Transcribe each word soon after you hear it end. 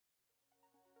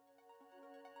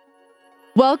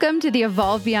Welcome to the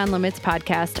Evolve Beyond Limits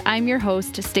podcast. I'm your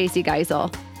host, Stacey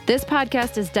Geisel. This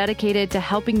podcast is dedicated to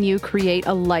helping you create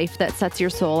a life that sets your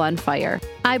soul on fire.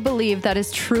 I believe that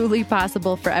is truly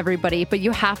possible for everybody, but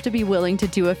you have to be willing to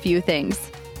do a few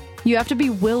things. You have to be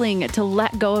willing to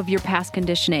let go of your past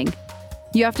conditioning.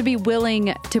 You have to be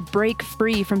willing to break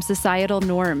free from societal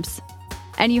norms.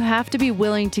 And you have to be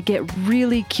willing to get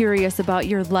really curious about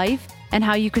your life and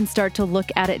how you can start to look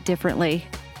at it differently.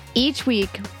 Each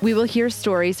week, we will hear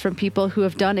stories from people who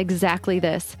have done exactly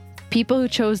this. People who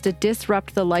chose to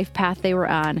disrupt the life path they were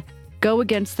on, go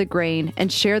against the grain,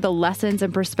 and share the lessons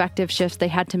and perspective shifts they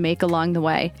had to make along the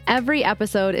way. Every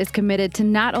episode is committed to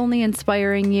not only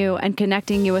inspiring you and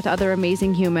connecting you with other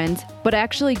amazing humans, but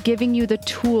actually giving you the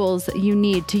tools you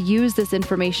need to use this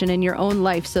information in your own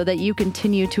life so that you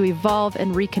continue to evolve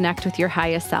and reconnect with your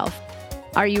highest self.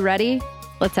 Are you ready?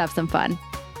 Let's have some fun.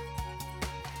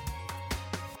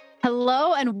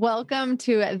 Hello and welcome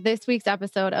to this week's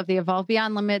episode of the Evolve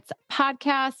Beyond Limits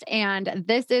podcast. And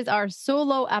this is our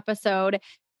solo episode.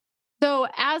 So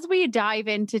as we dive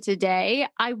into today,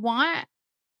 the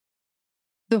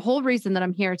whole reason that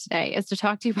I'm here today is to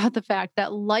talk to you about the fact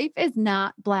that life is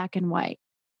not black and white.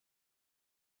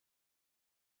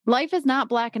 Life is not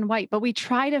black and white, but we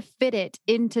try to fit it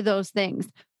into those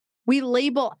things. We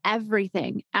label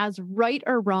everything as right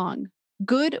or wrong,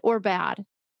 good or bad,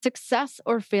 success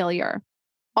or failure,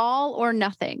 all or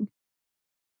nothing,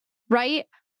 right?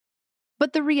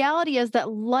 But the reality is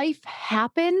that life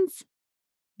happens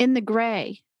in the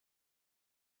gray,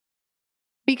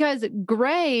 because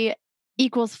gray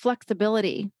equals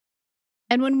flexibility.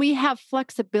 And when we have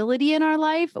flexibility in our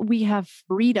life, we have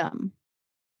freedom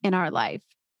in our life.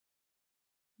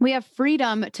 We have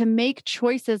freedom to make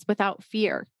choices without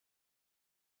fear.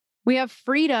 We have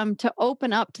freedom to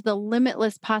open up to the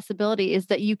limitless possibilities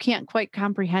that you can't quite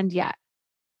comprehend yet.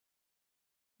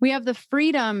 We have the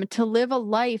freedom to live a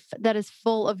life that is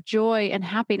full of joy and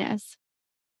happiness.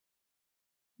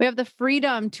 We have the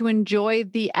freedom to enjoy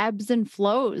the ebbs and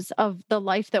flows of the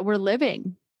life that we're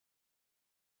living.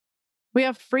 We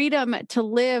have freedom to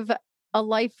live a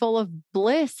life full of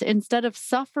bliss instead of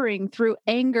suffering through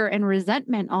anger and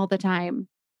resentment all the time.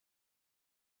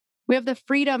 We have the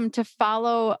freedom to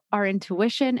follow our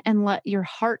intuition and let your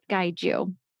heart guide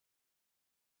you.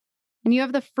 And you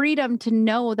have the freedom to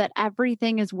know that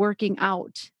everything is working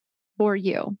out for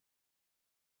you.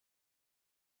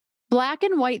 Black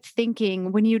and white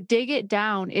thinking, when you dig it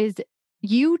down, is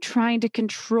you trying to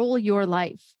control your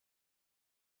life.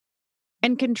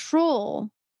 And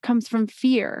control comes from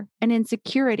fear and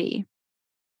insecurity.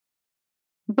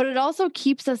 But it also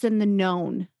keeps us in the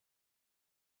known.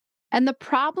 And the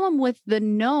problem with the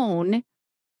known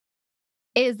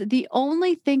is the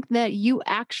only thing that you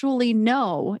actually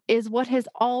know is what has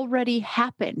already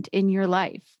happened in your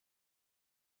life.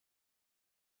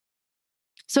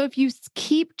 So if you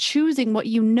keep choosing what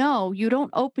you know, you don't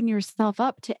open yourself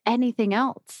up to anything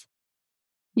else.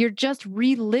 You're just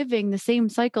reliving the same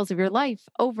cycles of your life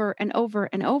over and over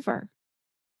and over.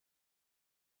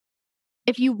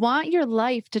 If you want your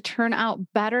life to turn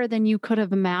out better than you could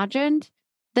have imagined,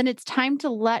 then it's time to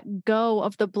let go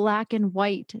of the black and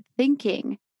white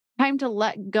thinking, time to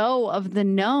let go of the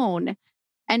known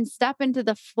and step into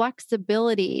the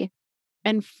flexibility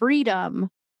and freedom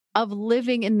of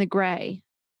living in the gray,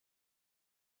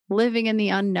 living in the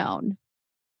unknown.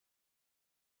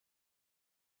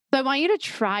 So I want you to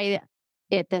try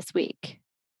it this week.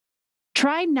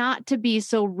 Try not to be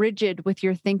so rigid with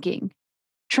your thinking.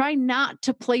 Try not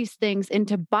to place things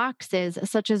into boxes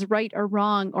such as right or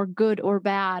wrong or good or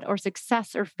bad or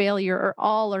success or failure or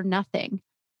all or nothing.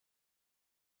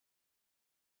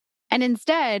 And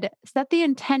instead, set the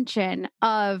intention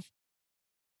of,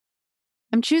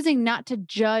 I'm choosing not to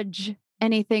judge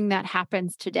anything that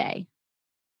happens today.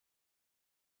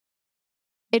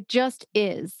 It just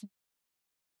is.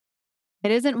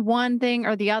 It isn't one thing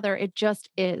or the other. It just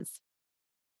is.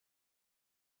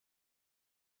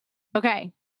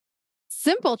 Okay.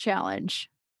 Simple challenge.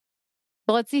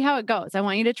 So let's see how it goes. I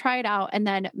want you to try it out and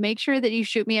then make sure that you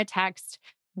shoot me a text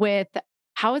with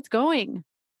how it's going.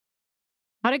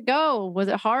 How'd it go? Was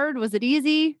it hard? Was it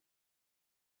easy?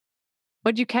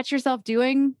 What'd you catch yourself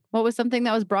doing? What was something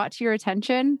that was brought to your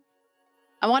attention?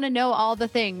 I want to know all the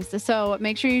things. So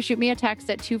make sure you shoot me a text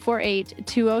at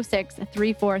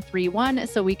 248-206-3431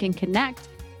 so we can connect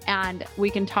and we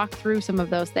can talk through some of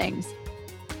those things.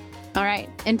 All right.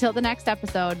 Until the next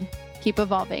episode, keep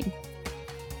evolving.